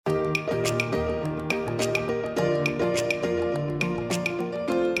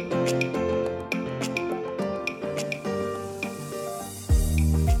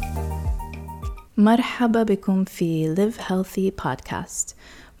مرحبا بكم في Live Healthy Podcast.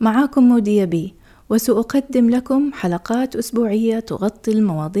 معاكم مودية بي، وسأقدم لكم حلقات أسبوعية تغطي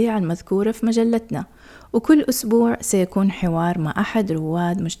المواضيع المذكورة في مجلتنا، وكل أسبوع سيكون حوار مع أحد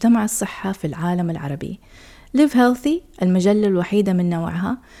رواد مجتمع الصحة في العالم العربي. Live Healthy المجلة الوحيدة من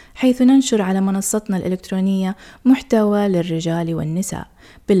نوعها، حيث ننشر على منصتنا الإلكترونية محتوى للرجال والنساء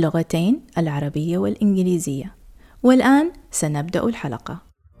باللغتين العربية والإنجليزية. والآن سنبدأ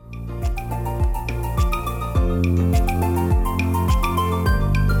الحلقة.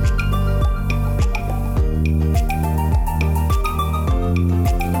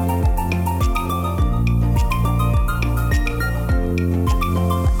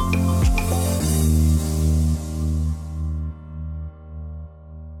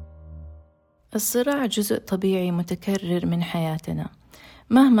 الصراع جزء طبيعي متكرر من حياتنا،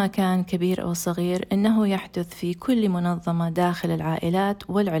 مهما كان كبير أو صغير، إنه يحدث في كل منظمة داخل العائلات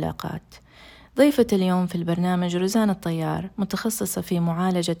والعلاقات. ضيفة اليوم في البرنامج روزانا الطيار، متخصصة في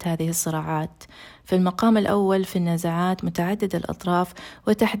معالجة هذه الصراعات، في المقام الأول في النزاعات متعددة الأطراف،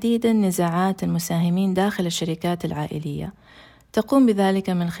 وتحديدا نزاعات المساهمين داخل الشركات العائلية. تقوم بذلك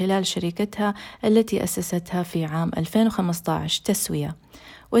من خلال شركتها التي أسستها في عام 2015 تسوية،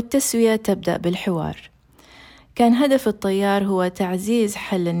 والتسوية تبدأ بالحوار. كان هدف الطيار هو تعزيز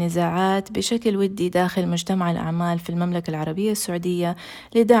حل النزاعات بشكل ودي داخل مجتمع الأعمال في المملكة العربية السعودية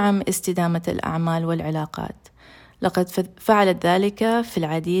لدعم استدامة الأعمال والعلاقات. لقد فعلت ذلك في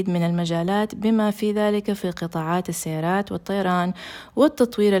العديد من المجالات، بما في ذلك في قطاعات السيارات والطيران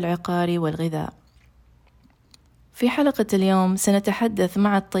والتطوير العقاري والغذاء. في حلقة اليوم سنتحدث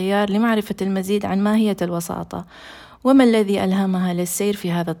مع الطيار لمعرفة المزيد عن ماهية الوساطة، وما الذي ألهمها للسير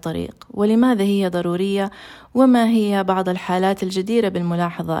في هذا الطريق، ولماذا هي ضرورية، وما هي بعض الحالات الجديرة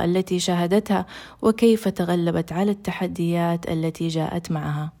بالملاحظة التي شاهدتها، وكيف تغلبت على التحديات التي جاءت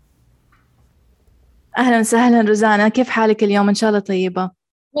معها. أهلا وسهلا روزانا، كيف حالك اليوم؟ إن شاء الله طيبة.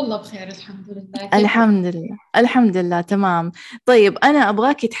 والله بخير الحمد لله. الحمد لله تمام. طيب أنا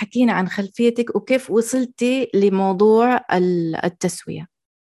أبغاكي تحكينا عن خلفيتك وكيف وصلتي لموضوع التسوية.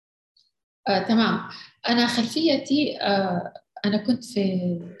 تمام. أنا خلفيتي أنا كنت في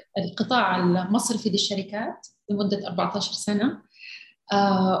القطاع المصرفي للشركات لمدة 14 سنة.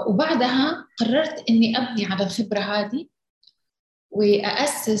 وبعدها قررت أني أبني على الخبرة هذه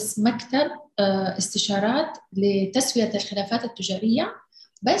وأسس مكتب استشارات لتسوية الخلافات التجارية،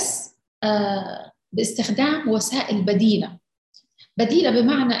 بس باستخدام وسائل بديلة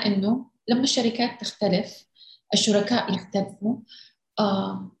بمعنى أنه لما الشركات تختلف، الشركاء يختلفوا،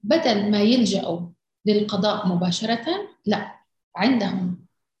 بدل ما يلجأوا للقضاء مباشرة، لا، عندهم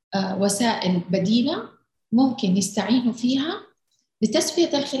وسائل بديلة ممكن يستعينوا فيها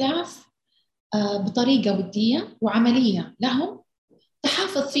لتسوية الخلاف بطريقة ودية وعملية لهم،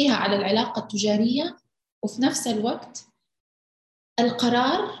 تحافظ فيها على العلاقة التجارية، وفي نفس الوقت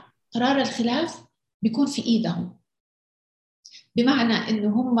قرار الخلاف بيكون في إيدهم، بمعنى إنه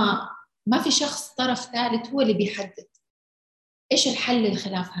هم ما في شخص طرف ثالث هو اللي بيحدد إيش الحل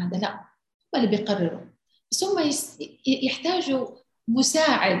للخلاف هذا، لا، هم اللي بيقرروا، بس هم يحتاجوا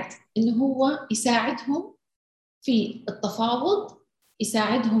مساعد إنه هو يساعدهم في التفاوض،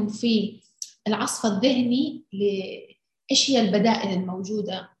 يساعدهم في العصف الذهني لإيش هي البدائل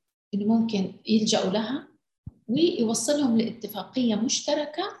الموجودة اللي ممكن يلجأوا لها، ويوصلهم لاتفاقية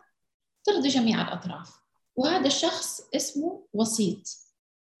مشتركة ترضي جميع الأطراف. وهذا الشخص اسمه وسيط.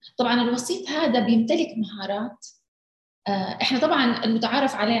 طبعا الوسيط هذا بيمتلك مهارات. احنا طبعا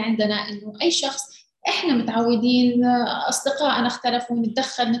المتعارف عليه عندنا انه اي شخص، احنا متعودين اصدقائنا اختلفوا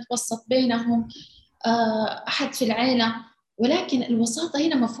نتدخل نتوسط بينهم، احد في العيله، ولكن الوساطه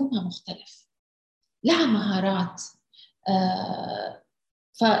هنا مفهومها مختلف، لها مهارات.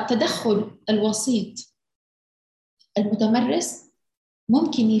 فتدخل الوسيط المتمرس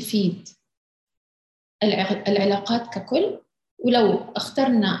ممكن يفيد العلاقات ككل، ولو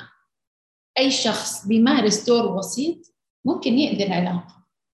اخترنا أي شخص بيمارس دور وسيط ممكن يؤذي العلاقة.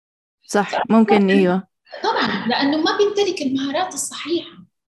 صح، ممكن. أيوه طبعا، لأنه ما بيمتلك المهارات الصحيحة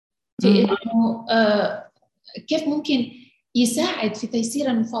في إنه كيف ممكن يساعد في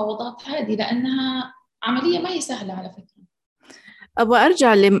تيسير المفاوضات هذه، لأنها عملية ما هي سهلة على فكرة. أبغى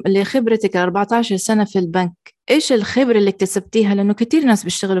أرجع لخبرتك 14 سنة في البنك. إيش الخبرة اللي اكتسبتيها؟ لأنه كتير ناس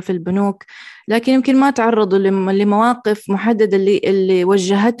بيشتغلوا في البنوك لكن يمكن ما تعرضوا لمواقف محددة اللي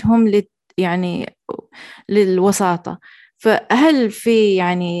وجهتهم يعني للوساطة. فهل في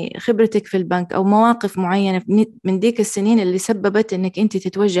يعني خبرتك في البنك أو مواقف معينة من ديك السنين اللي سببت إنك أنت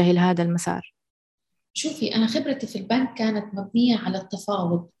تتوجهي لهذا المسار؟ شوفي، أنا خبرتي في البنك كانت مبنية على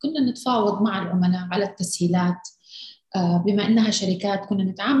التفاوض، كنا نتفاوض مع العملاء على التسهيلات، بما إنها شركات كنا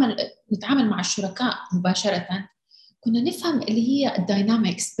نتعامل مع الشركاء مباشرة. كنا نفهم اللي هي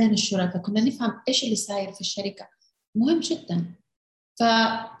الداينامكس بين الشركاء، كنا نفهم إيش اللي صاير في الشركة، مهم جدا.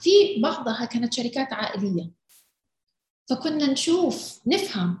 ففي بعضها كانت شركات عائلية، فكنا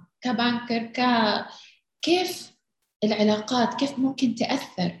نفهم كبانكر كيف العلاقات كيف ممكن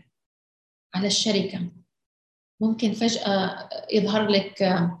تأثر على الشركة. ممكن فجأة يظهر لك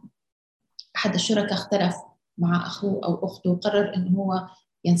أحد الشركاء اختلف مع أخوه أو أخته وقرر إنه هو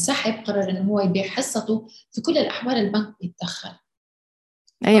ينسحب، قرر إنه هو يبيع حصته. في كل الأحوال البنك بيتدخل.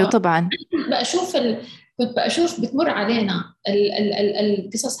 أيوة طبعا. بشوف كنت بشوف بتمر علينا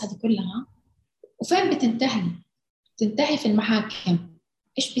القصص هذه كلها، وفين تنتهي في المحاكم.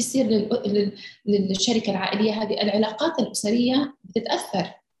 إيش بيصير للشركة العائلية هذه؟ العلاقات الأسرية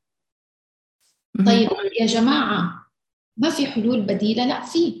بتتأثر. طيب يا جماعة، ما في حلول بديلة؟ لا،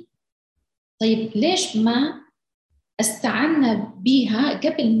 في. طيب ليش ما استعنا بيها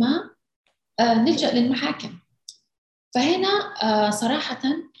قبل ما نلجأ للمحاكم؟ فهنا صراحة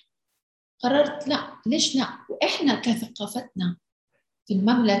قررت لا، ليش لا؟ وإحنا كثقافتنا في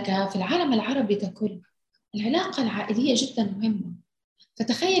المملكة، في العالم العربي ككل، العلاقة العائلية جدا مهمة.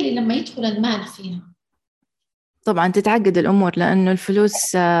 فتخيلي لما يدخل المال فيها. طبعا تتعقد الأمور، لأنه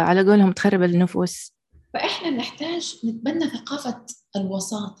الفلوس على قولهم تخرب النفوس. فإحنا نحتاج نتبنى ثقافة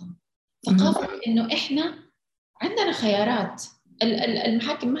الوساطة، ثقافة إنه إحنا عندنا خيارات.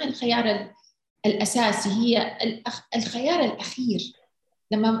 المحاكم ما هي الخيار الأساسي، هي الخيار الأخير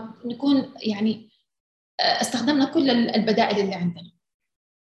لما نكون يعني استخدمنا كل البدائل اللي عندنا.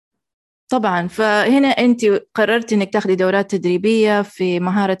 طبعا. فهنا أنت قررتي أنك تاخدي دورات تدريبية في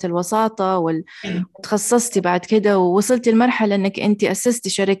مهارة الوساطة وتخصصتي بعد كده، ووصلتي لمرحلة أنك أنت أسستي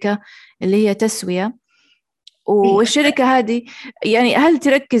شركة اللي هي تسوية. والشركة هذه يعني هل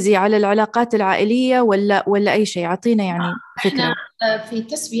تركزي على العلاقات العائلية ولا أي شيء؟ عطينا يعني فكرة. احنا في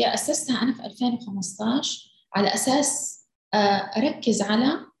تسوية أسستها أنا في 2015 على أساس أركز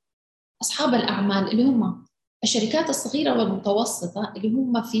على أصحاب الأعمال اللي هم الشركات الصغيرة والمتوسطة، اللي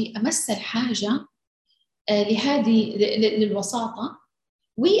هم في أمس الحاجة لهذه للوساطة،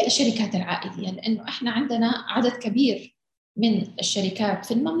 والشركات العائلية، لأنه إحنا عندنا عدد كبير من الشركات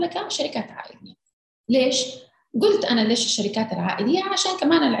في المملكة شركات عائلية. ليش؟ قلت أنا ليش الشركات العائلية؟ عشان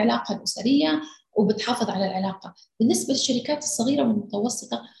كمان العلاقة الأسرية وبتحافظ على العلاقة. بالنسبة للشركات الصغيرة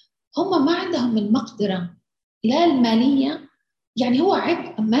والمتوسطة، هم ما عندهم المقدرة لا المالية، يعني هو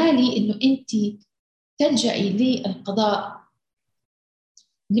عبء مالي إنه أنت تلجئي للقضاء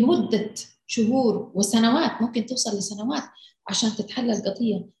لمدة شهور وسنوات، ممكن توصل لسنوات عشان تتحل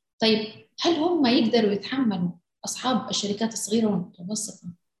القضية. طيب هل هم يقدروا يتحملوا أصحاب الشركات الصغيرة والمتوسطة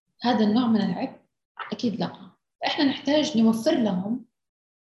هذا النوع من العبء؟ أكيد لا. فإحنا نحتاج نوفر لهم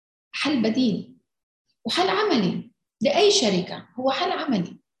حل بديل وحل عملي لأي شركة. هو حل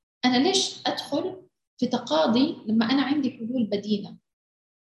عملي. أنا ليش أدخل في تقاضي لما أنا عندي حلول بديلة؟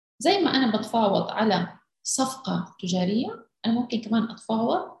 زي ما أنا بتفاوض على صفقة تجارية، أنا ممكن كمان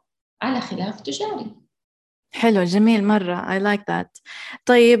أتفاوض على خلاف تجاري. حلو، جميل مرة. I like that.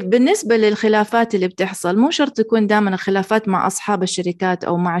 طيب بالنسبة للخلافات اللي بتحصل، مو شرط تكون دائما الخلافات مع أصحاب الشركات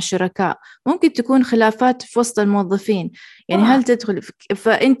أو مع الشركاء، ممكن تكون خلافات في وسط الموظفين. يعني هل تدخل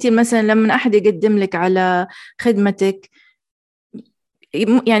فأنت مثلا لما أحد يقدم لك على خدمتك،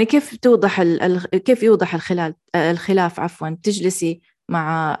 يعني كيف توضح كيف يوضح الخلاف عفوا؟ تجلسي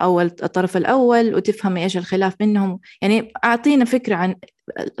مع الطرف الأول وتفهمي إيش الخلاف منهم؟ يعني أعطينا فكرة عن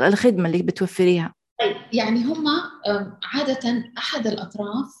الخدمة اللي بتوفريها. طيب يعني هم عادة أحد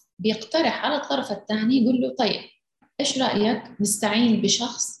الأطراف بيقترح على الطرف الثاني، يقول له طيب إيش رأيك نستعين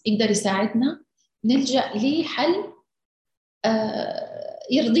بشخص يقدر يساعدنا نلجأ لحل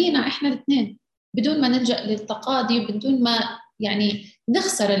يرضينا إحنا الاثنين، بدون ما نلجأ للتقاضي وبدون ما يعني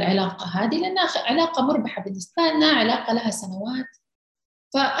نخسر العلاقة هذه، لأنها علاقة مربحة بالنسبة لنا، علاقة لها سنوات.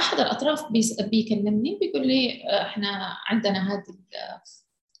 فأحد الأطراف بيكلمني بيقول لي إحنا عندنا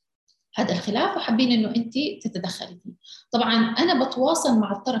هذا الخلاف وحابين إنه أنت تتدخلي فيه. طبعا أنا بتواصل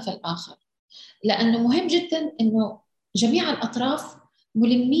مع الطرف الآخر، لأنه مهم جدا إنه جميع الأطراف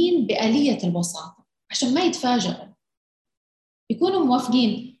ملمين بآلية الوساطة عشان ما يتفاجئوا، يكونوا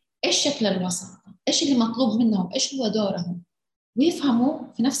موافقين إيش شكل الوساطة، إيش اللي مطلوب منهم، إيش هو دورهم،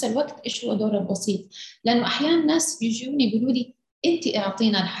 ويفهموا في نفس الوقت إيش هو دور الوسيط. لأنه أحيانا ناس بيجوني يقولوا لي أنت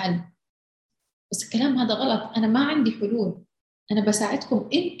أعطينا الحل، بس الكلام هذا غلط. أنا ما عندي حلول، أنا بساعدكم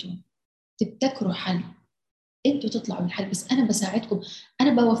أنتم تبتكروا حل، أنتوا تطلعوا بالحل، بس أنا بساعدكم.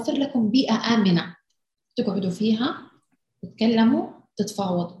 أنا بوفر لكم بيئة آمنة تقعدوا فيها، تتكلموا،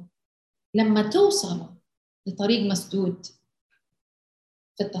 تتفاوضوا. لما توصلوا لطريق مسدود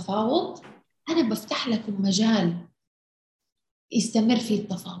في التفاوض، أنا بفتح لكم مجال يستمر في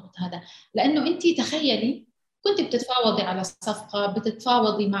التفاوض هذا. لأنه أنت تخيلي كنت بتتفاوضي على صفقة،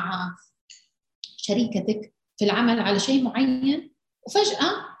 بتتفاوضي مع شريكتك في العمل على شيء معين،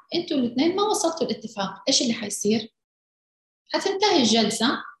 وفجأة أنتوا الاثنين ما وصلتوا الاتفاق، إيش اللي حيصير؟ حتنتهي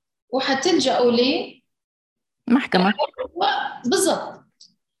الجلسة وحتلجأوا محكمة. بالضبط.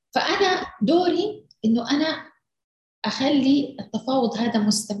 فأنا دوري إنه أنا أخلي التفاوض هذا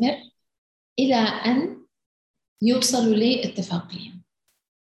مستمر إلى أن يوصلوا لاتفاقية.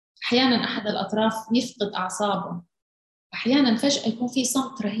 أحيانا أحد الأطراف يفقد أعصابه، أحيانا فجأة يكون في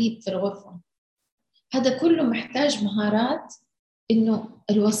صمت رهيب في الغرفة. هذا كله محتاج مهارات إنه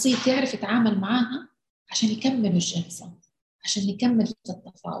الوسيط يعرف يتعامل معاها عشان يكمل الجلسة، عشان نكمل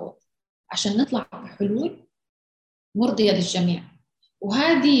التفاوض، عشان نطلع بحلول مرضية للجميع.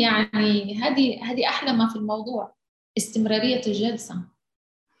 وهذه يعني هذه أحلى ما في الموضوع، استمرارية الجلسة.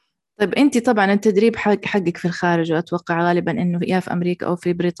 طيب أنت طبعا التدريب حقك في الخارج، وأتوقع غالبا أنه يا في أمريكا أو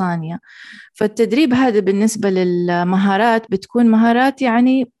في بريطانيا، فالتدريب هذا بالنسبة للمهارات بتكون مهارات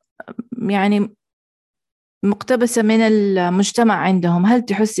يعني مقتبسة من المجتمع عندهم. هل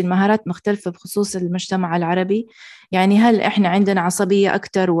تحسي المهارات مختلفة بخصوص المجتمع العربي؟ يعني هل إحنا عندنا عصبية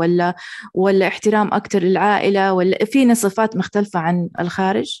أكتر ولا احترام أكتر للعائلة، ولا فينا صفات مختلفة عن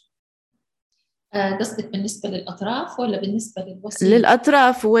الخارج؟ قصدك بالنسبة للأطراف ولا بالنسبة للوسيط؟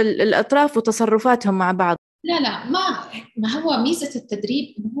 الأطراف وتصرفاتهم مع بعض. لا لا، ما هو ميزة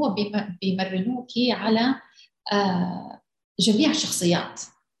التدريب إنه هو بيمرنوكي على جميع الشخصيات.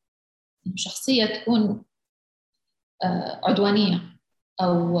 شخصية تكون عدوانية،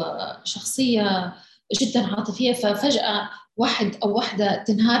 أو شخصية جدا عاطفية، ففجأة واحد أو واحدة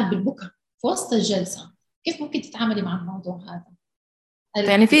تنهار بالبكاء في وسط الجلسة، كيف ممكن تتعاملي مع الموضوع هذا؟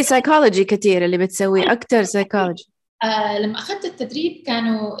 يعني في سايكولوجي كتير اللي بتسوي أكتر سايكولوجي. لما أخذت التدريب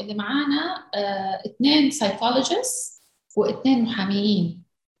كانوا اللي معانا 2 سايكولوجيست و2 محاميين.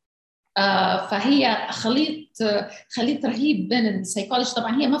 فهي خليط رهيب بين السيكولوجي.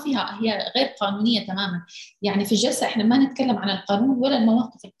 طبعا هي ما فيها، هي غير قانونية تماما، يعني في الجلسة احنا ما نتكلم عن القانون ولا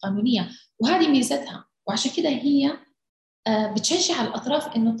المواقف القانونية، وهذه ميزتها. وعشان كده هي بتشجع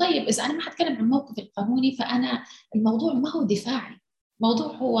الأطراف إنه طيب إذا أنا ما حتكلم عن الموقف القانوني، فأنا الموضوع ما هو دفاعي،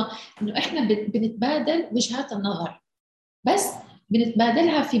 الموضوع هو إنه إحنا بنتبادل وجهات النظر، بس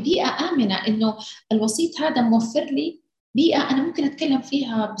بنتبادلها في بيئة آمنة، إنه الوسيط هذا موفر لي بيئة أنا ممكن أتكلم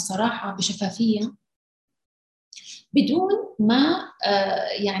فيها بصراحة بشفافية، بدون ما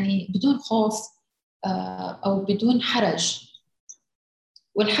يعني بدون خوف أو بدون حرج.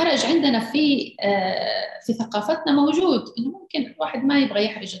 والحرج عندنا في ثقافتنا موجود، إنه ممكن الواحد ما يبغى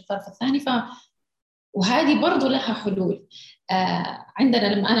يحرج الطرف الثاني، وهذه برضو لها حلول.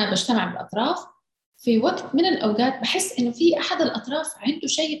 عندنا لما أنا بجتمع بالأطراف في وقت من الأوقات بحس إنه في أحد الأطراف عنده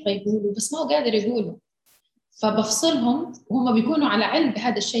شيء يبغى يقوله بس ما هو قادر يقوله، فبفصلهم وهم بيكونوا على علم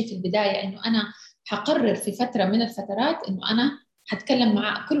بهذا الشيء في البداية، إنه أنا حقرر في فترة من الفترات إنه أنا حتكلم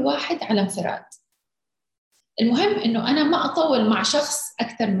مع كل واحد على انفراد. المهم إنه أنا ما أطول مع شخص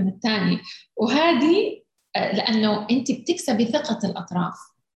أكثر من الثاني، وهذه لأنه أنت بتكسبي ثقة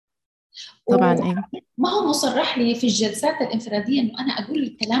الأطراف. طبعا إيه. ما هو مصرح لي في الجلسات الانفرادية إنه أنا أقول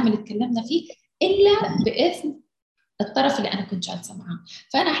الكلام اللي تكلمنا فيه إلا بإذن الطرف اللي أنا كنت جالسة معاه.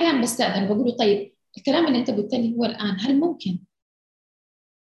 فأنا أحيانا بستأذن وبقول له طيب الكلام اللي أنت قلت لي هو الآن، هل ممكن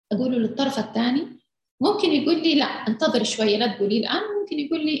أقوله للطرف الثاني؟ ممكن يقول لي لا انتظر شوية لا تقولي الآن، ممكن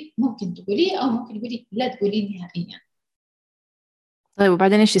يقول لي ممكن تقولي، أو ممكن يقول لي لا تقولي نهائيا. طيب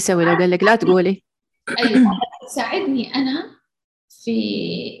وبعدين إيش يسوي لو قال لك لا تقولي؟ أيوة، تساعدني أنا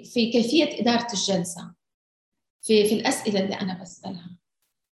في كيفية إدارة الجلسة، في الأسئلة اللي أنا بسألها.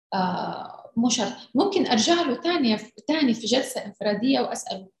 مو شرط، ممكن أرجع له تاني في جلسة انفرادية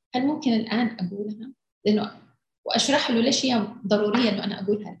وأسأله هل ممكن الآن أقولها؟ لأنه وأشرح له ليش هي ضرورية إنه أنا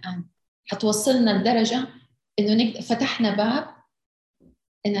أقولها الآن، حتوصلنا لدرجة إنه فتحنا باب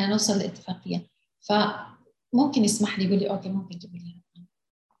إننا نوصل لاتفاقية. فممكن يسمح لي يقول لي أوكي ممكن تقوليها الآن.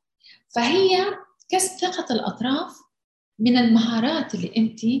 فهي كسب ثقة الأطراف من المهارات اللي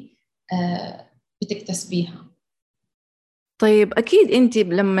أنت بتكتسبيها. طيب أكيد أنت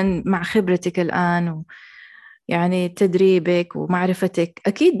لما مع خبرتك الآن يعني تدريبك ومعرفتك،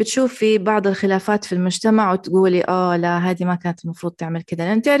 أكيد بتشوفي بعض الخلافات في المجتمع وتقولي لا هذه ما كانت المفروض تعمل كده،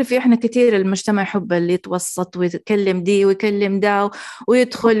 لأن تعرفي إحنا كتير المجتمع يحب اللي يتوسط ويكلم دي ويكلم دا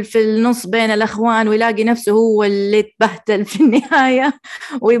ويدخل في النص بين الأخوان ويلاقي نفسه هو اللي تبهتل في النهاية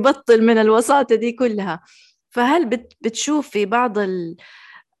ويبطل من الوساطة دي كلها. فهل بتشوفي بعض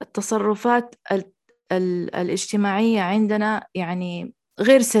التصرفات الاجتماعية عندنا يعني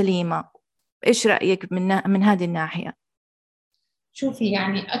غير سليمة؟ إيش رأيك من هذه الناحية؟ شوفي،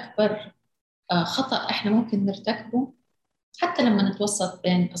 يعني أكبر خطأ إحنا ممكن نرتكبه حتى لما نتوسط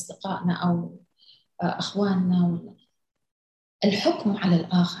بين أصدقائنا أو أخواننا، الحكم على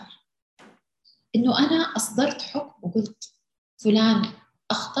الآخر، إنه أنا أصدرت حكم وقلت فلان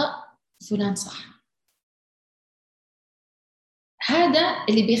أخطأ فلان صح، هذا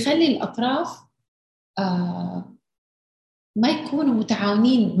اللي بيخلي الأطراف ما يكونوا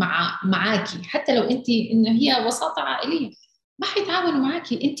متعاونين معاكي. حتى لو أنت إنه هي وساطة عائلية، ما حيتعاونوا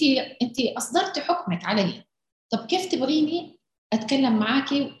معاكي. أنت أصدرت حكمك علي، طب كيف تبغيني أتكلم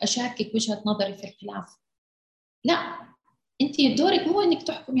معاكي وأشاركك وجهة نظري في الخلاف؟ لا، أنت دورك مو إنك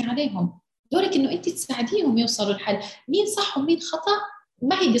تحكمي عليهم، دورك إنه أنت تساعديهم يوصلوا الحل. مين صح ومين خطأ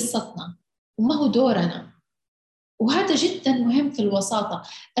ما هي قصتنا وما هو دورنا، وهذا جدا مهم في الوساطة.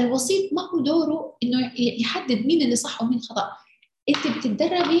 الوسيط ما هو دوره إنه يحدد مين اللي صح ومين خطأ. أنت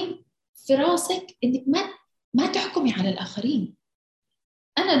بتتدربي في راسك إنك ما تحكمي على الآخرين.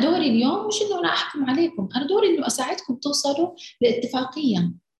 أنا دوري اليوم مش إنه أنا أحكم عليكم، أنا دوري إنه أساعدكم توصلوا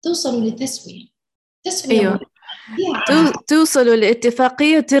لاتفاقية، توصلوا لتسوية، أيوة، فيها عدل. توصلوا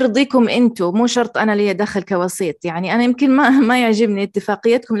لاتفاقية ترضيكم أنتوا، مو شرط أنا لي دخل كوسيط. يعني أنا يمكن ما يعجبني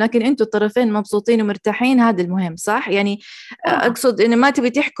اتفاقيتكم، لكن أنتوا الطرفين مبسوطين ومرتاحين، هذا المهم، صح؟ يعني أقصد إنه ما تبي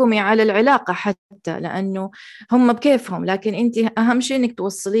تحكمي على العلاقة حتى، لأنه هم بكيفهم، لكن أنت أهم شيء إنك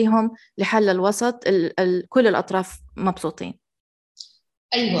توصليهم لحل الوسط، كل الأطراف مبسوطين.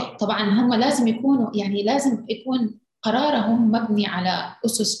 أيوة طبعا، هم لازم يكونوا، يعني لازم يكون قرارهم مبني على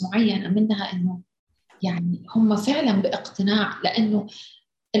أسس معينة، منها إنه يعني هم فعلا باقتناع، لأنه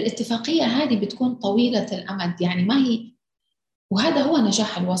الاتفاقية هذه بتكون طويلة الأمد، يعني ما هي. وهذا هو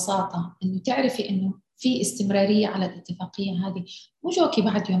نجاح الوساطة، إنه تعرفي إنه في استمرارية على الاتفاقية هذه. مو جوكي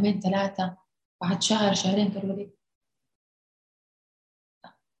بعد يومين ثلاثة، بعد شهر شهرين قالوا لي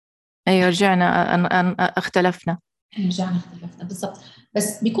أيوة، رجعنا اختلفنا. رجعنا اختلفنا. بالضبط،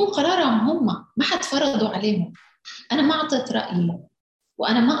 بس بيكون قرارهم هم، ما حد فرضوا عليهم. أنا ما أعطيت رأيي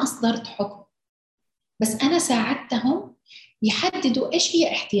وأنا ما أصدرت حكم، بس أنا ساعدتهم يحددوا إيش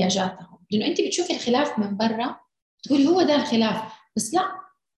هي احتياجاتهم. لأنه أنت بتشوفي الخلاف من برا تقولي هو ده الخلاف، بس لا،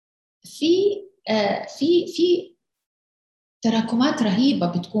 في في تراكمات رهيبة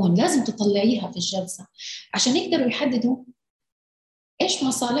بتكون لازم تطلعيها في الجلسة عشان يقدروا يحددوا إيش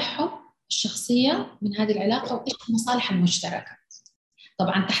مصالحهم الشخصية من هذه العلاقة وإيش المصالح المشتركة.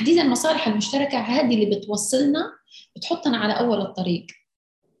 طبعا تحديد المصالح المشتركة هذه اللي بتوصلنا، بتحطنا على أول الطريق.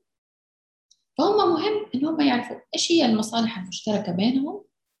 فهم مهم إن هم يعرفوا إيش هي المصالح المشتركة بينهم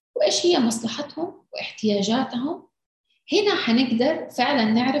وإيش هي مصلحتهم واحتياجاتهم. هنا حنقدر فعلا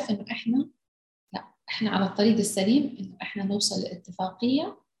نعرف إنه إحنا، لا، إحنا على الطريق السليم، إنه إحنا نوصل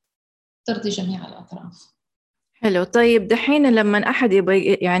لاتفاقية ترضي جميع الأطراف. حلو. طيب دحين لما أحد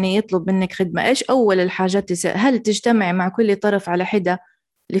يبغى يعني يطلب منك خدمة، إيش أول الحاجات هل تجتمعي مع كل طرف على حدة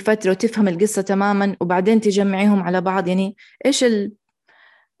لفترة وتفهم القصة تماما وبعدين تجمعيهم على بعض؟ يعني إيش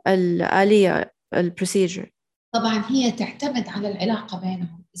الآلية، البروسيجر؟ طبعا هي تعتمد على العلاقة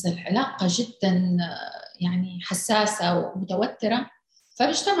بينهم. إذا العلاقة جدا يعني حساسة ومتوترة،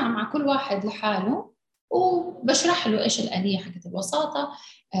 فبجتمع مع كل واحد لحاله وبشرح له إيش الآلية حقت الوساطة،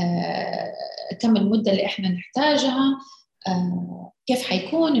 كم المدة اللي إحنا نحتاجها، كيف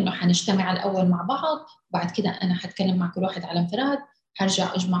حيكون إنه حنجتمع الأول مع بعض، بعد كده أنا حتكلم مع كل واحد على انفراد،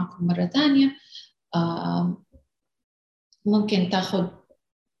 حرجع أجمعكم مرة ثانية. ممكن تاخذ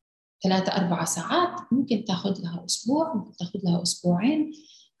 3-4 ساعات، ممكن تاخذ لها أسبوع، ممكن تاخذ لها أسبوعين،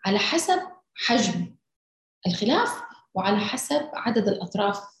 على حسب حجم الخلاف وعلى حسب عدد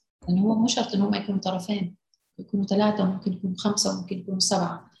الأطراف. لأنه هو مو شرط إنهم يكونوا طرفين، يكونوا 3 وممكن يكونوا 5 وممكن يكونوا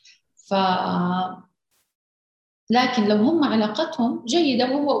 7. ف لكن لو هم علاقتهم جيدة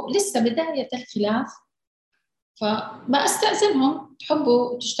وهو لسه بداية الخلاف، فبأستأذنهم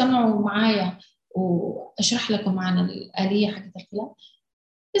تحبوا تجتمعوا معايا وأشرح لكم عن الآلية حقت الخلاف.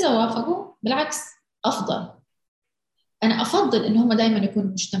 إذا وافقوا بالعكس أفضل. أنا أفضل إن هم دايما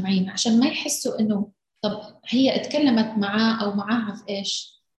يكونوا مجتمعين عشان ما يحسوا إنه طب هي اتكلمت معاه أو معاها في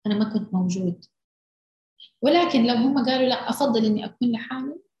إيش، أنا ما كنت موجود. ولكن لو هم قالوا لا، أفضل إني أكون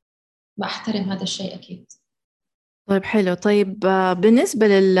لحالي، بحترم هذا الشيء أكيد. طيب حلو. طيب بالنسبة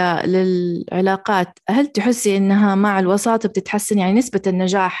للعلاقات، هل تحسي إنها مع الوساطة بتتحسن؟ يعني نسبة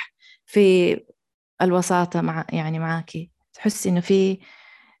النجاح في الوساطة يعني معاكي، تحسي إنه في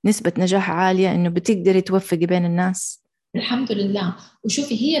نسبة نجاح عالية، إنه بتقدري توفقي بين الناس؟ الحمد لله.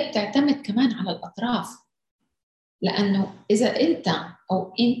 وشوفي هي بتعتمد كمان على الأطراف، لأنه إذا أنت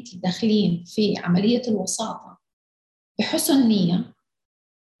أو أنت داخلين في عملية الوساطة بحسن نية،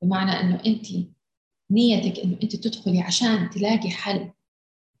 بمعنى إنه أنت نيتك إنه أنت تدخلي عشان تلاقي حل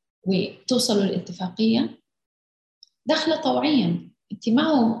وتوصلوا للاتفاقية، داخلة طوعيا. أنت ما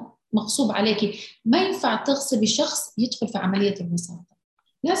هو مغصوب عليكي. ما ينفع تغصبي شخص يدخل في عملية الوساطة،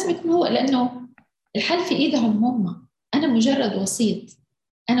 لازم يكون هو، لأنه الحل في إيدهم هم. أنا مجرد وسيط،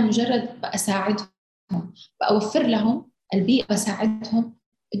 أنا مجرد بأساعدهم، بأوفر لهم البيئة، بساعدهم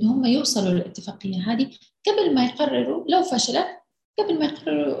إن هم يوصلوا للاتفاقية هذه قبل ما يقرروا، لو فشلت قبل ما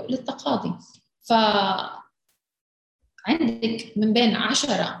يقرروا للتقاضي. فعندك من بين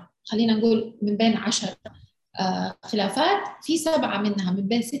 10، خلينا نقول من بين 10 خلافات، في 7 منها، من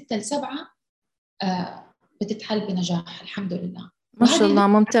بين 6 ل7 بتتحل بنجاح الحمد لله. ما شاء الله،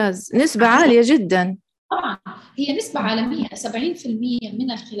 ممتاز، نسبة عالية جدا. طبعا هي نسبة عالمية، 70%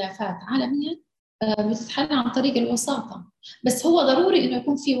 من الخلافات عالميا بتتحل عن طريق الوساطة، بس هو ضروري إنه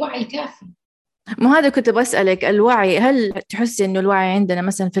يكون في وعي كافي. ما هذا كنت بسألك، الوعي، هل تحسي إنه الوعي عندنا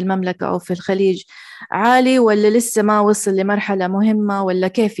مثلا في المملكة أو في الخليج عالي، ولا لسه ما وصل لمرحلة مهمة، ولا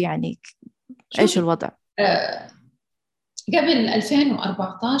كيف يعني؟ إيش الوضع؟ قبل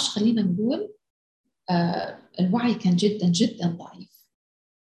 2014 خلينا نقول الوعي كان جدا جدا ضعيف.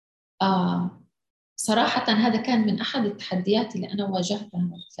 صراحة هذا كان من أحد التحديات اللي أنا واجهتها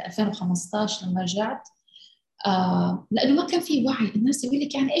في 2015 لما رجعت. لأنه ما كان في وعي. الناس يقول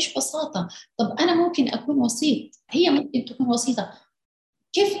لك يعني إيش وساطة؟ طب أنا ممكن أكون وسيط، هي ممكن تكون وسيطة،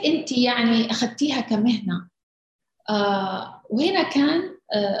 كيف أنت يعني أخذتيها كمهنة؟ وهنا كان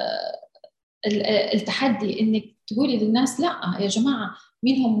التحدي، إنك تقولي للناس لا يا جماعة،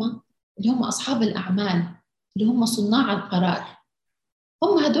 مين هم؟ اللي هم أصحاب الأعمال، اللي هم صناع القرار،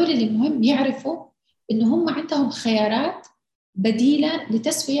 هم هدول اللي مهم يعرفوا إنه هم عندهم خيارات بديلة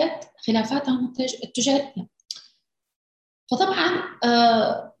لتسوية خلافاتهم التجارية. فطبعا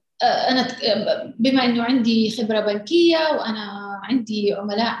أنا بما إنه عندي خبرة بنكية وأنا عندي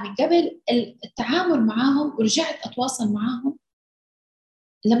عملاء من قبل، التعامل معهم ورجعت أتواصل معهم،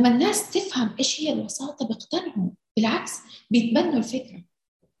 لما الناس تفهم إيش هي الوساطة بيقتنعوا، بالعكس بيتبنوا الفكرة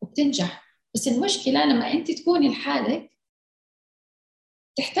وبتنجح. بس المشكلة لما أنت تكوني لحالك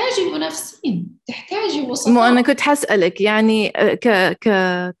تحتاجي منافسين، تحتاجي وسطاء. مو أنا كنت حسألك يعني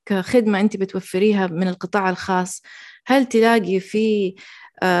كخدمة أنت بتوفريها من القطاع الخاص، هل تلاقي في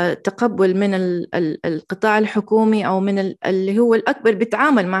تقبل من القطاع الحكومي أو من اللي هو الأكبر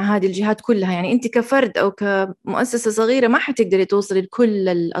بيتعامل مع هذه الجهات كلها؟ يعني أنت كفرد أو كمؤسسة صغيرة ما حتقدري توصلي لكل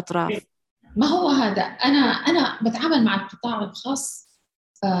الأطراف. ما هو هذا، أنا بتعامل مع القطاع الخاص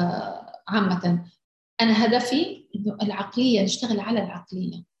عامة. أنا هدفي إنه العقلية، نشتغل على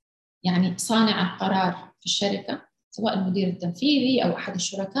العقلية، يعني صانع القرار في الشركة سواء المدير التنفيذي أو أحد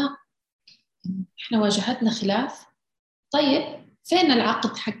الشركاء، إحنا واجهتنا خلاف، طيب فين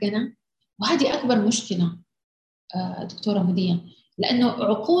العقد حقنا؟ وهذه أكبر مشكلة دكتورة مدية، لأنه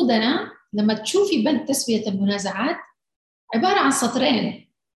عقودنا لما تشوفي بند تسوية المنازعات عبارة عن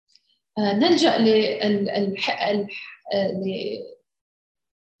سطرين، نلجأ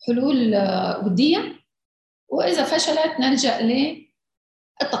لحلول ودية، وإذا فشلت نلجأ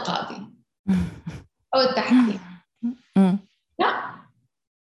للتقاضي أو التحكيم. لا،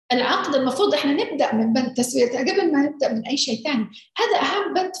 العقد المفروض إحنا نبدأ من بند تسويتها قبل ما نبدأ من أي شيء ثاني. هذا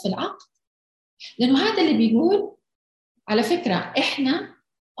أهم بند في العقد، لأنه هذا اللي بيقول على فكرة إحنا،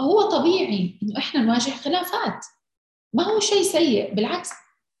 هو طبيعي إنه إحنا نواجه خلافات، ما هو شيء سيء، بالعكس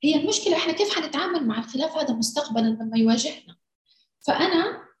هي المشكلة إحنا كيف حنتعامل مع الخلاف هذا مستقبلا لما يواجهنا.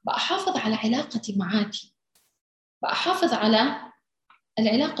 فأنا بحافظ على علاقتي معاكي، بحافظ على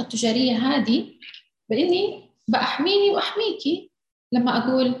العلاقة التجارية هذه بإني بأحميني وأحميكي. لما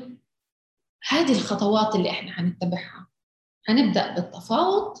أقول هذه الخطوات اللي إحنا حنتبعها، هنبدأ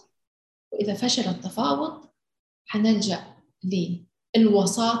بالتفاوض، وإذا فشل التفاوض حنلجأ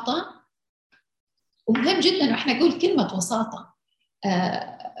للوساطة. ومهم جدا وإحنا نقول كلمة وساطة،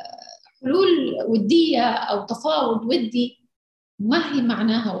 حلول ودية أو تفاوض ودي، ما هي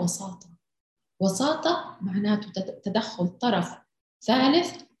معناها وساطة؟ وساطة معناته تدخل طرف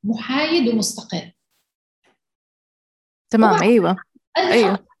ثالث محايد ومستقل. تمام، أيوة.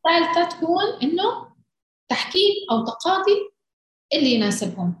 الخطوة الثالثة تكون إنه تحكيم أو تقاضي اللي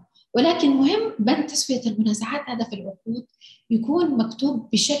يناسبهم. ولكن مهم بند تسوية المنازعات هذا في العقود يكون مكتوب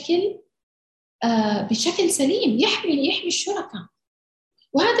بشكل سليم، يحمي الشركاء.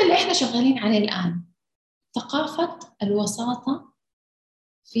 وهذا اللي إحنا شغالين عليه الآن، ثقافة الوساطة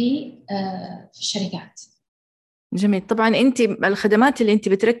في الشركات. جميل. طبعا أنت الخدمات اللي أنت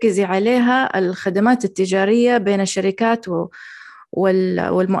بتركزي عليها الخدمات التجارية بين الشركات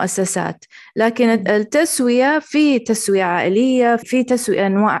والمؤسسات، لكن التسوية، في تسوية عائلية، في تسوية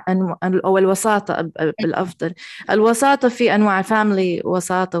أنواع أو الوساطة بالأفضل، الوساطة في أنواع فاميلي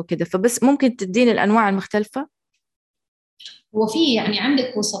وساطة وكده، فبس ممكن تدين الأنواع المختلفة؟ وفي يعني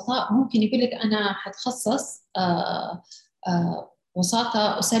عندك وسطاء ممكن يقول لك أنا حتخصص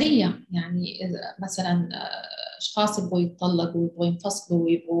وساطة أسرية، يعني مثلا أشخاص يبغوا يتطلقوا ويبغوا ينفصلوا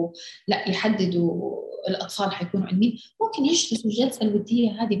ويبغوا لا يحددوا الأطفال حيكونوا عند مين، ممكن يجلسوا الجلسة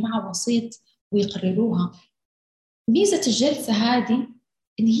الودية هذه مع وسيط ويقرروها. ميزة الجلسة هذه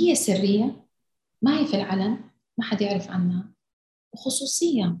إن هي سرية، ما هي في العلن، ما حد يعرف عنها،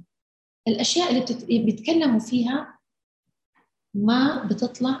 وخصوصية. الأشياء اللي بيتكلموا فيها ما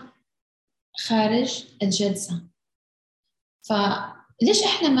بتطلع خارج الجلسة. فليش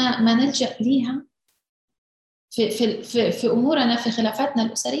إحنا ما نلجأ ليها في أمورنا، في خلافاتنا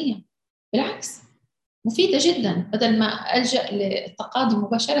الأسرية؟ بالعكس، مفيدة جدا. بدل ما ألجأ للتقاضي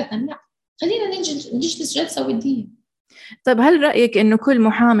مباشرة، لا، خلينا نجلس جلسة ودية. طيب هل رأيك إنه كل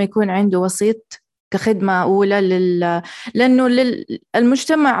محامي يكون عنده وسيط كخدمة أولى لأنه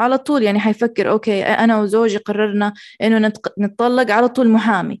المجتمع على طول يعني حيفكر أوكي أنا وزوجي قررنا إنه نتطلق، على طول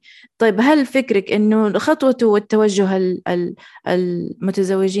محامي. طيب هل فكرك إنه خطوته والتوجه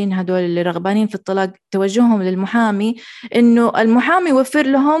المتزوجين هدول اللي رغبانين في الطلاق توجههم للمحامي، إنه المحامي يوفر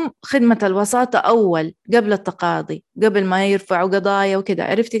لهم خدمة الوساطة أول قبل التقاضي، قبل ما يرفعوا قضايا وكذا؟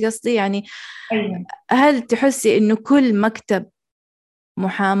 عرفتي قصدي يعني؟ أيوة. هل تحسي إنه كل مكتب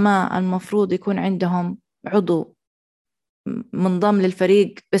محاماة المفروض يكون عندهم عضو منضم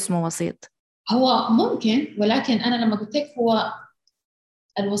للفريق اسمه وسيط؟ هو ممكن، ولكن أنا لما قلت لك هو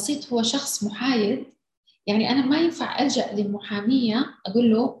الوسيط هو شخص محايد، يعني أنا ما ينفع ألجأ للمحامية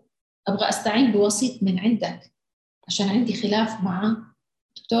أقول له أبغى أستعين بوسيط من عندك عشان عندي خلاف مع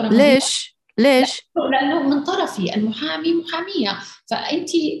دكتورة ماهية. لا، ليش؟ لأنه من طرفي المحامي محامية، فأنت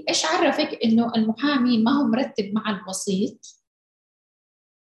إيش عرفك إنه المحامي ما هو مرتب مع الوسيط؟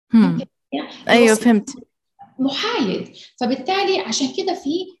 هم. فهمت؟ يعني أيوة الوسيط فهمت. محايد، فبالتالي عشان كده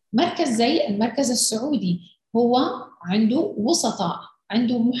في مركز زي المركز السعودي هو عنده وسطاء،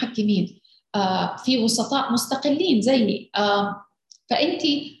 عنده محكمين، في وسطاء مستقلين زي فأنت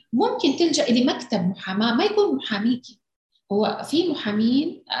ممكن تلجأ لمكتب محاماة ما يكون محاميكي، هو في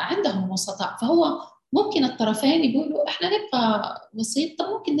محامين عندهم وسطاء، فهو ممكن الطرفين يقولوا احنا نبغى وسيط، طب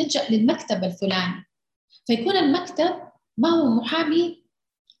ممكن نلجأ للمكتب الفلاني، فيكون المكتب ما هو محامي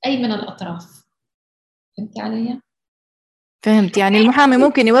أي من الأطراف. فهمتي علي؟ فهمت، يعني المحامي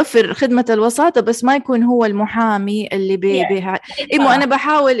ممكن يوفر خدمة الوساطة بس ما يكون هو المحامي اللي إيه، أنا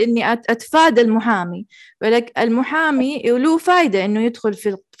بحاول إني أتفادى المحامي، ولك المحامي له فايدة إنه يدخل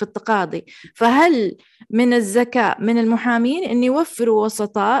في التقاضي. فهل من الذكاء من المحامين إن يوفروا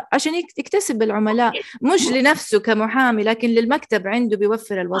وسطاء عشان يكتسب العملاء، مش لنفسه كمحامي لكن للمكتب عنده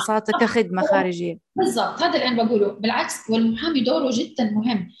بيوفر الوساطة كخدمة خارجية؟ بالضبط، هذا اللي أنا بقوله. بالعكس، والمحامي دوره جدا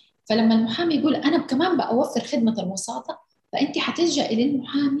مهم. فلما المحامي يقول أنا كمان بأوفر خدمة الوساطة، فأنت حتلجأ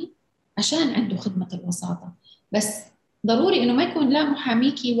للمحامي عشان عنده خدمة الوساطة. بس ضروري إنه ما يكون لا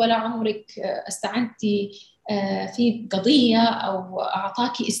محاميكي ولا عمرك استعنتي في قضية أو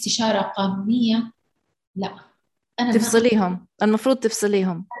أعطاكي استشارة قانونية. لا، أنا ما تفصليهم، المفروض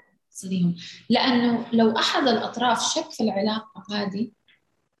تفصليهم. أفصليهم، لأنه لو أحد الأطراف شك في العلاقة هذه،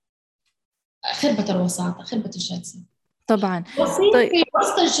 خربت الوساطة، خربت الجلسة. طبعا. وسيط طيب. في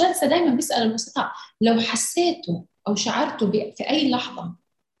وسط الجلسة دايما بيسأل الوسطاء، لو حسيتوا أو شعرتوا في أي لحظة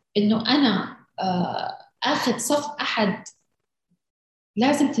إنه أنا آخذ صف أحد،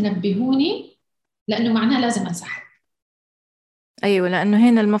 لازم تنبهوني، لأنه معناه لازم أنسحب. أيوة، لأنه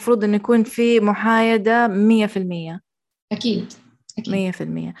هنا المفروض أن يكون في محايدة 100%. أكيد أكيد.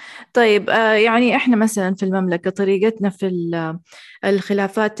 100%. طيب يعني إحنا مثلا في المملكة طريقتنا في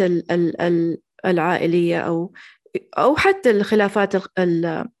الخلافات العائلية أو حتى الخلافات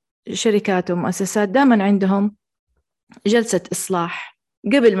الشركات ومؤسسات، دائما عندهم جلسة إصلاح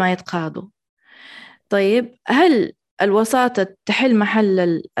قبل ما يتقاضوا. طيب هل الوساطة تحل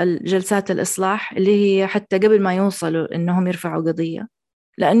محل الجلسات الإصلاح اللي هي حتى قبل ما يوصلوا إنهم يرفعوا قضية؟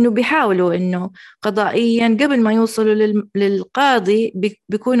 لأنه بيحاولوا إنه قضائيا قبل ما يوصلوا للقاضي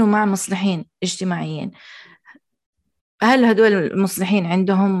بيكونوا مع مصلحين اجتماعيين. هل هدول المصلحين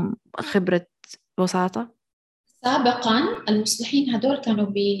عندهم خبرة وساطة؟ سابقا المصلحين هدول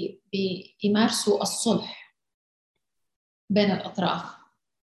كانوا بيمارسوا الصلح بين الأطراف،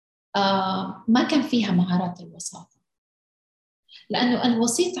 ما كان فيها مهارات الوساطة، لأنه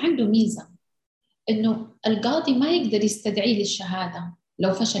الوسيط عنده ميزة إنه القاضي ما يقدر يستدعيه للشهادة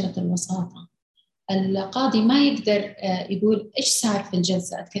لو فشلت الوساطة. القاضي ما يقدر يقول إيش صار في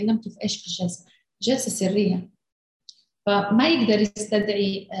الجلسة، اتكلمتوا في إيش في الجلسة، جلسة سرية، فما يقدر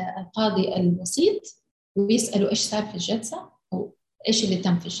يستدعي القاضي الوسيط ويسأله إيش صار في الجلسة أو إيش اللي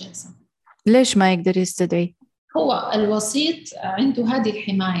تم في الجلسة. ليش ما يقدر يستدعي؟ هو الوسيط عنده هذه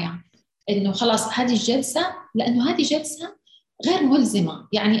الحماية، إنه خلاص هذه الجلسة، لأنه هذه جلسة غير ملزمة،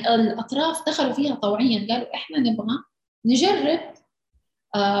 يعني الأطراف دخلوا فيها طوعيا، قالوا إحنا نبغى نجرب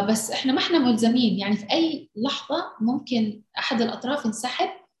بس إحنا ما إحنا ملزمين، يعني في أي لحظة ممكن أحد الأطراف ينسحب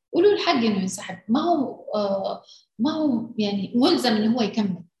وله الحق إنه ينسحب، ما هو يعني ملزم إنه هو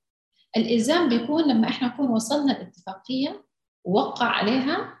يكمل. الإلزام بيكون لما إحنا نكون وصلنا لاتفاقية ووقع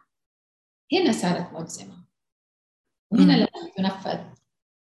عليها، هنا صارت ملزمة وهنا لازم تنفذ.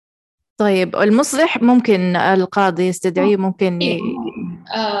 طيب المصلح ممكن القاضي يستدعيه، ممكن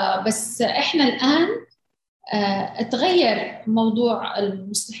بس إحنا الآن تغير موضوع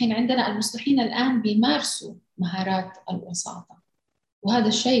المصلحين عندنا. المصلحين الآن بيمارسوا مهارات الوساطة، وهذا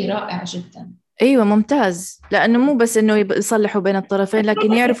الشيء رائع جدا. أيوة ممتاز، لأنه مو بس إنه يصلحوا بين الطرفين،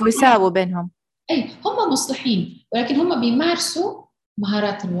 لكن يعرفوا يساووا بينهم. أي هم مصلحين ولكن هم بيمارسوا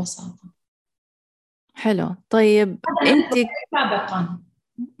مهارات الوساطة. حلو. طيب أنت سابقا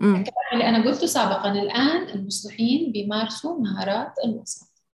الكلام اللي أنا قلته سابقا، الآن المصلحين بيمارسوا مهارات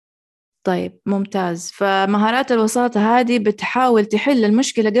الوساطة. طيب ممتاز. فمهارات الوساطة هذه بتحاول تحل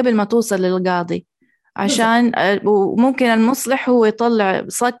المشكلة قبل ما توصل للقاضي، عشان وممكن المصلح هو يطلع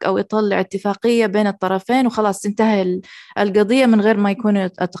صك أو يطلع اتفاقية بين الطرفين وخلاص تنتهي القضية من غير ما يكونوا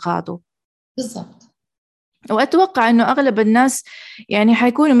يتقاضوا. بالضبط. وأتوقع أنه أغلب الناس يعني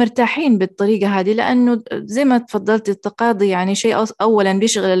حيكونوا مرتاحين بالطريقة هذه، لأنه زي ما تفضلت التقاضي يعني شيء أولا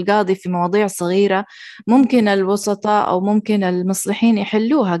بيشغل القاضي في مواضيع صغيرة ممكن الوسطاء أو ممكن المصلحين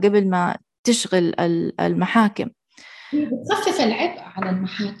يحلوها قبل ما تشغل المحاكم. بتخفف العبء على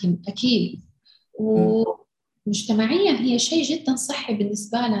المحاكم أكيد، ومجتمعيا هي شيء جدا صحي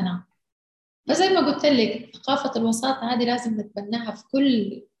بالنسبة لنا. فزي ما قلت لك ثقافة الوساطة هذه لازم نتبناها في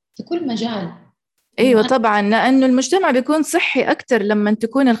كل مجال. أيوة طبعا، لأنه المجتمع بيكون صحي أكتر لما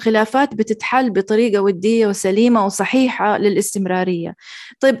تكون الخلافات بتتحل بطريقة ودية وسليمة وصحيحة للاستمرارية.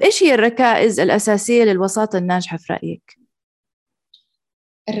 طيب إيش هي الركائز الأساسية للوساطة الناجحة في رأيك؟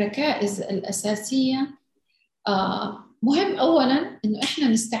 الركائز الأساسية مهم أولا إنه إحنا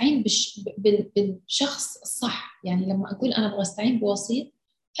نستعين بالشخص الصح. يعني لما أقول أنا أبغى أستعين بوسيط،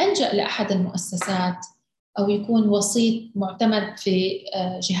 ألجأ لأحد المؤسسات أو يكون وسيط معتمد في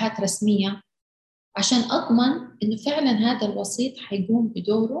جهات رسمية عشان أضمن إنه فعلا هذا الوسيط حيقوم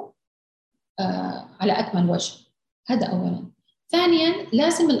بدوره على أكمل وجه. هذا أولا. ثانيا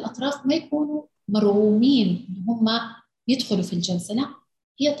لازم الأطراف ما يكونوا مرغومين إن هم يدخلوا في الجلسة، لا،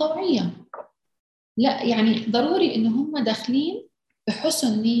 هي طوعية. لا يعني ضروري إن هم داخلين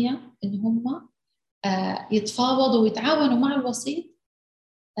بحسن نية إن هم يتفاوضوا ويتعاونوا مع الوسيط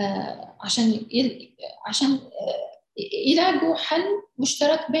عشان يلاقوا حل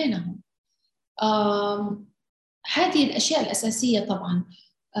مشترك بينهم. هذه الأشياء الأساسية طبعا.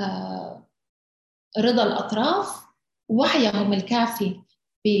 رضا الأطراف، وعيهم الكافي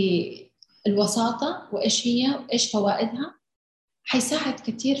بالوساطة وإيش هي وإيش فوائدها، حيساعد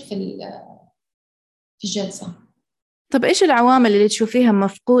كثير في الجلسة. طب إيش العوامل اللي تشوفيها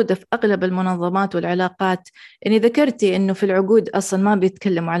مفقودة في أغلب المنظمات والعلاقات؟ يعني ذكرتي إنه في العقود أصلا ما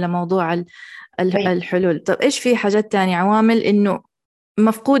بيتكلموا على موضوع الحلول. طب إيش في حاجات تانية عوامل إنه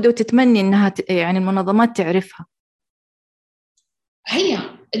مفقودة وتتمني إنها يعني المنظمات تعرفها؟ هي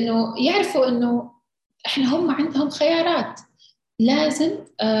إنه يعرفوا إنه إحنا هم عندهم خيارات، لازم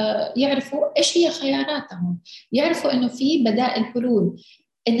يعرفوا إيش هي خياراتهم، يعرفوا إنه في بدائل حلول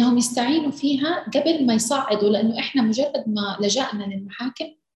إنهم يستعينوا فيها قبل ما يصعدوا. لأنه إحنا مجرد ما لجأنا للمحاكم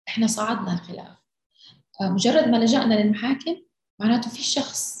إحنا صعدنا الخلاف. مجرد ما لجأنا للمحاكم معناته في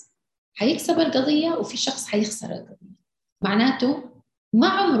شخص حيكسب القضية وفي شخص حيخسر القضية. معناته ما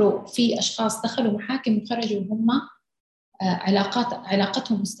عمره في أشخاص دخلوا محاكم وخرجوا وهم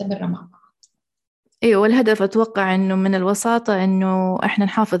علاقتهم مستمرة مع بعض. أيوة، والهدف أتوقع إنه من الوساطة إنه إحنا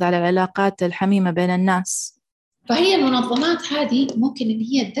نحافظ على العلاقات الحميمة بين الناس. فهي المنظمات هذه ممكن إن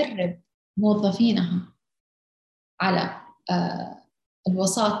هي تدرب موظفينها على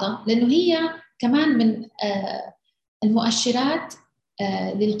الوساطة، لأنه هي كمان من المؤشرات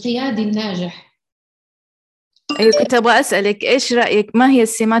للقيادي الناجح. أيوة، كنت أبغى أسألك إيش رأيك، ما هي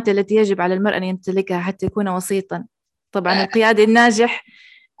السمات التي يجب على المرء أن يمتلكها حتى يكون وسيطا؟ طبعا القيادي الناجح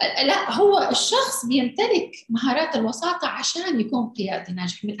لا، هو الشخص بيمتلك مهارات الوساطة عشان يكون قيادي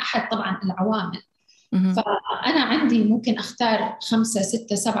ناجح من أحد طبعا العوامل. فأنا عندي ممكن أختار 5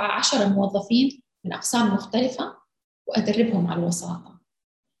 6 7 10 موظفين من أقسام مختلفة وأدربهم على الوساطة.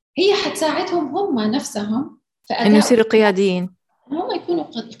 هي حتساعدهم هم نفسهم في إنه أداء، يصيروا قياديين، هم يكونوا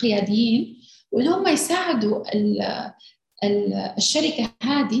قياديين، وإن هم يساعدوا الشركة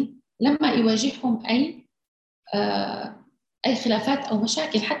هذه لما يواجههم أي خلافات أو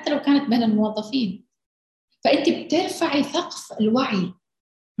مشاكل حتى لو كانت بين الموظفين. فأنت بترفعي سقف الوعي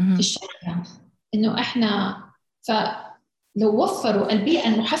في الشركة إنه إحنا، فلو وفروا البيئة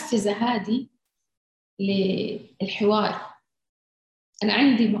المحفزة هذه للحوار أنا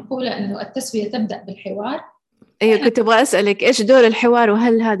عندي مقولة إنه التسوية تبدأ بالحوار. أيوة، كنت أبغى أسألك إيش دور الحوار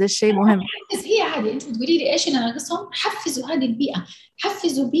وهل هذا الشيء مهم؟ بس هي عادي، أنتوا بتقولي لي إيش اللي ناقصهم، حفزوا هذه البيئة،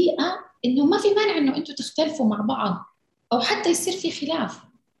 حفزوا بيئة إنه ما في مانع إنه أنتوا تختلفوا مع بعض أو حتى يصير في خلاف.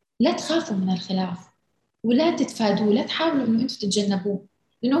 لا تخافوا من الخلاف ولا تتفادوه، لا تحاولوا إنه أنتوا تتجنبوه،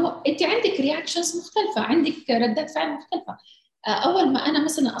 لأنه أنت عندك رياكشنز مختلفة، عندك ردات فعل مختلفة. أول ما أنا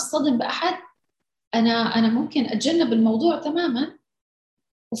مثلا أصطدم بأحد، أنا ممكن أتجنب الموضوع تماما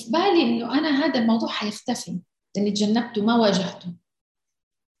وفي بالي إنه أنا هذا الموضوع حيختفي لأني تجنبته ما واجهته.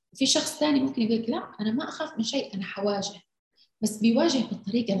 في شخص ثاني ممكن يقول لك لا أنا ما أخاف من شيء، أنا حواجه، بس بيواجه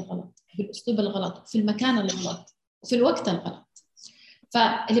بالطريقة الغلط، بالأسلوب الغلط، في المكان الغلط، وفي الوقت الغلط.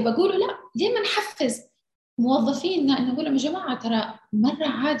 فاللي بقوله لا، ليه ما نحفز موظفينا إنه نقول لهم يا جماعة ترى مرة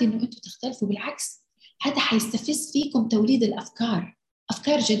عادي إنه أنتم تختلفوا، بالعكس هذا حيستفز فيكم توليد الأفكار،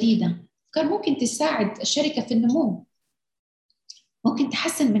 أفكار جديدة، أفكار ممكن تساعد الشركة في النمو، ممكن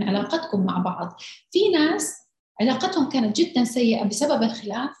تحسن من علاقتكم مع بعض. في ناس علاقتهم كانت جدا سيئة بسبب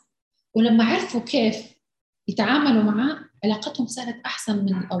الخلاف، ولما عرفوا كيف يتعاملوا معه علاقتهم صارت أحسن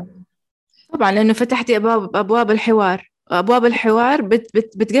من الأول. طبعا لأنه فتحتي أبواب الحوار، أبواب الحوار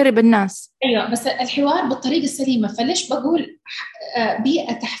بتقرب الناس. أيوة، بس الحوار بالطريقة السليمة. فليش بقول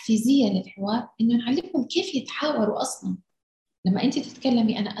بيئة تحفيزية للحوار؟ إنه نعلمهم كيف يتحاوروا أصلا. لما أنت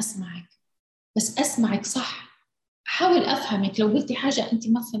تتكلمي أنا أسمعك، بس أسمعك صح، أحاول أفهمك. لو قلتي حاجة أنت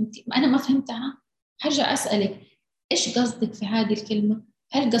ما فهمتي، أنا ما فهمتها، هرجع أسألك إيش قصدك في هذه الكلمة؟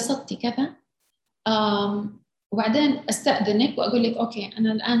 هل قصدتي كذا؟ وبعدين أستأذنك وأقول لك أوكي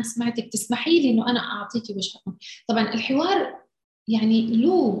أنا الآن سمعتك، تسمحي لي إنه أنا أعطيك وجهة. طبعا الحوار يعني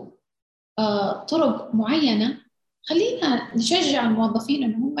له طرق معينة. خلينا نشجع الموظفين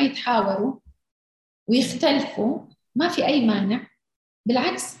إنهم هم يتحاوروا ويختلفوا، ما في أي مانع.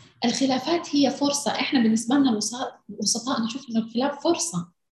 بالعكس الخلافات هي فرصة. إحنا بالنسبة لنا الوسطاء نشوف إنه الخلاف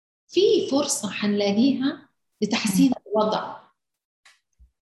فرصة، في فرصة حنلاقيها لتحسين الوضع،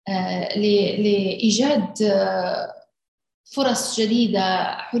 لإيجاد فرص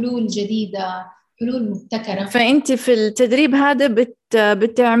جديدة، حلول جديدة، حلول مبتكرة. فأنت في التدريب هذا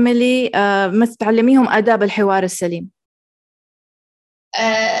بتعملي ما تعلميهم آداب الحوار السليم.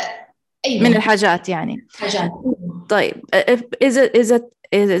 أيوة. من الحاجات يعني. حاجات. طيب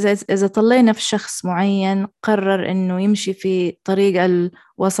إذا طلينا في شخص معين قرر إنه يمشي في طريق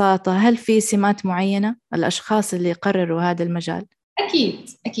الوساطة، هل في سمات معينة الأشخاص اللي قرروا هذا المجال؟ أكيد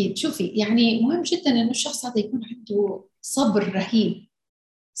أكيد. شوفي يعني مهم جدا إنه الشخص هذا يكون عنده صبر رهيب،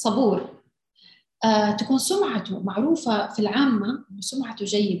 صبور. تكون سمعته معروفة في العامة، سمعته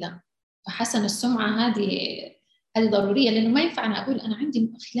جيدة. فحسن السمعة هذه ضرورية، لأنه ما ينفع أنا أقول أنا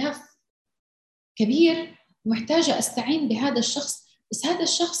عندي خلاف كبير ومحتاجة أستعين بهذا الشخص، بس هذا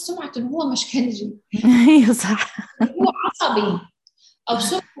الشخص سمعته إنه هو مشكلجي، أيوة صح، هو عصبي، أو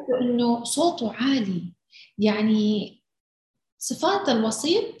سمعته إنه صوته عالي. يعني صفات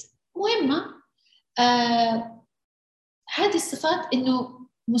الوسيط مهمة. هذه الصفات إنه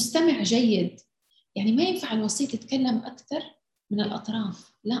مستمع جيد. يعني ما ينفع الوسيط يتكلم أكثر من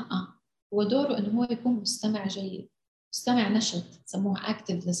الأطراف، لا، هو دوره إنه هو يكون مستمع جيد، مستمع نشط، يسموها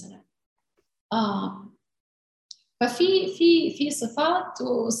active listener. ففي صفات،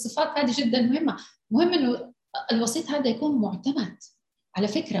 والصفات هذه جدا مهمة. مهم إنه الوسيط هذا يكون معتمد. على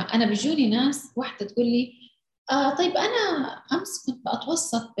فكرة أنا بيجوني ناس، واحدة تقول لي طيب أنا أمس كنت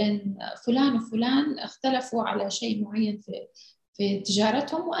بتوسط بين فلان وفلان، اختلفوا على شيء معين في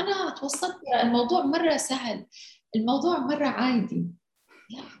تجارتهم، وأنا توسطت، الموضوع مرة سهل، الموضوع مرة عادي.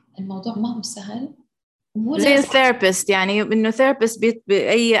 لا، الموضوع ما هو سهل ومو زي لازم. الثيرابيست، يعني إنه ثيرابيست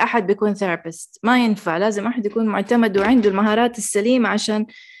أي أحد بيكون ثيرابيست، ما ينفع، لازم أحد يكون معتمد وعنده المهارات السليمة عشان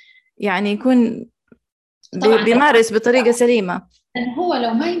يعني يكون طبعا بيمارس بطريقة سليمة. لأنه هو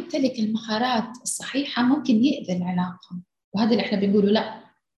لو ما يمتلك المهارات الصحيحة ممكن يؤذي العلاقة، وهذا اللي احنا بنقوله. لا،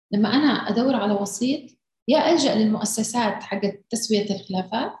 لما أنا أدور على وسيط، يا ألجأ للمؤسسات حقت تسوية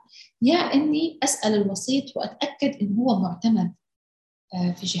الخلافات، يا إني أسأل الوسيط وأتأكد إنه هو معتمد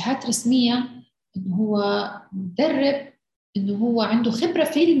في جهات رسمية، إنه هو مدرب، إنه هو عنده خبرة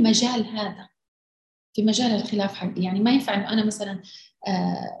في المجال هذا، في مجال الخلاف حقي. يعني ما ينفع إنه أنا مثلا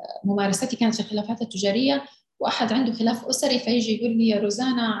ممارستي كانت في الخلافات التجارية وأحد عنده خلاف أسري فيجي يقول لي يا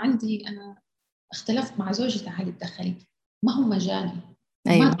روزانا عندي أنا اختلفت مع زوجي تعالي تدخلي، ما هو مجالي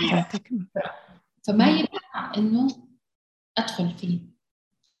أيوة وما فهمتك. فما ينفع إنه أدخل فيه.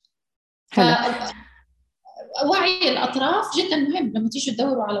 حلو. فوعي الأطراف جدا مهم. لما تيجوا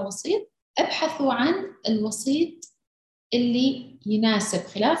تدوروا على وسيط، ابحثوا عن الوسيط اللي يناسب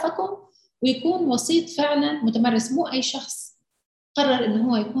خلافكم، ويكون وسيط فعلا متمرس، مو أي شخص قرر إنه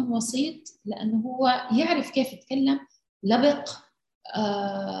هو يكون وسيط لأنه هو يعرف كيف يتكلم لبق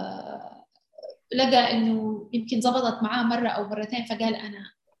لقى إنه يمكن زبطت معاه مرة أو مرتين، فقال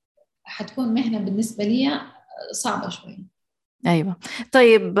أنا حتكون مهنة بالنسبة لي صعبة شوي. أيوة.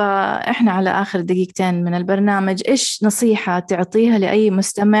 طيب إحنا على آخر دقيقتين من البرنامج، إيش نصيحة تعطيها لأي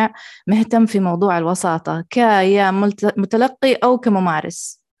مستمع مهتم في موضوع الوساطة كيا متلقي أو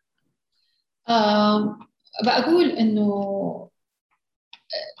كممارس؟ بقول إنه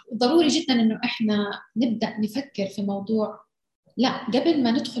ضروري جدا إنه إحنا نبدأ نفكر في موضوع، لا قبل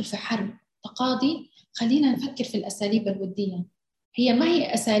ما ندخل في حرب تقاضي خلينا نفكر في الأساليب الودية. هي ما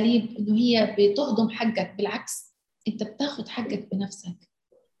هي أساليب إنه هي بتهضم حقك، بالعكس أنت بتاخد حقك بنفسك،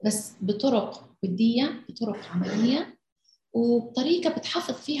 بس بطرق ودية، بطرق عملية، وبطريقة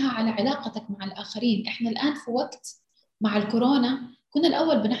بتحافظ فيها على علاقتك مع الآخرين. إحنا الآن في وقت مع الكورونا كنا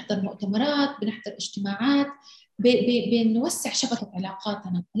الأول بنحضر مؤتمرات، بنحضر اجتماعات، بنوسع شبكة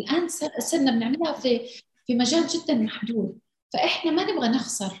علاقاتنا. الآن صرنا بنعملها في مجال جدا محدود، فإحنا ما نبغى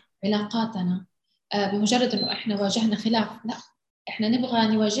نخسر علاقاتنا بمجرد إنه إحنا واجهنا خلاف. لا، إحنا نبغى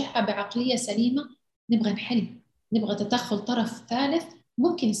نواجهها بعقلية سليمة، نبغى نحل، نبغى تدخل طرف ثالث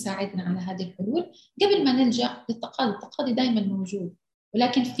ممكن يساعدنا على هذه الحلول قبل ما نلجأ للتقاضي. التقاضي دائما موجود،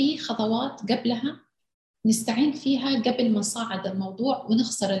 ولكن في خطوات قبلها نستعين فيها قبل ما نصعد الموضوع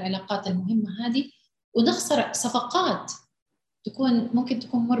ونخسر العلاقات المهمة هذه، ونخسر صفقات ممكن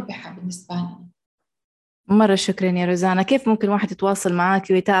تكون مربحة بالنسبة لنا. مرة شكرا يا روزانا. كيف ممكن واحد يتواصل معاك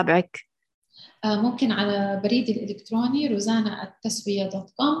ويتابعك؟ ممكن على بريدي الإلكتروني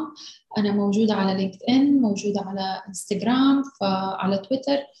روزانا@تسوية.com. أنا موجودة على لينكد إن، موجودة على إنستغرام، على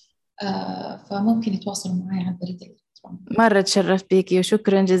تويتر، فممكن يتواصلوا معي على البريد الإلكتروني. مرة تشرفت بيكي،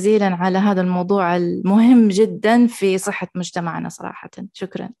 وشكرا جزيلا على هذا الموضوع المهم جدا في صحة مجتمعنا صراحة.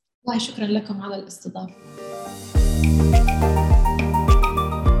 شكرا. والله شكرا لكم على الاستضافة.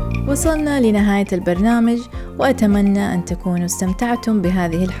 وصلنا لنهاية البرنامج، وأتمنى أن تكونوا استمتعتم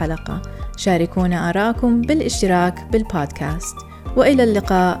بهذه الحلقة. شاركونا آراءكم بالاشتراك بالبودكاست، وإلى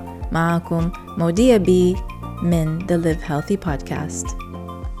اللقاء. معكم مودية بي من The Live Healthy Podcast.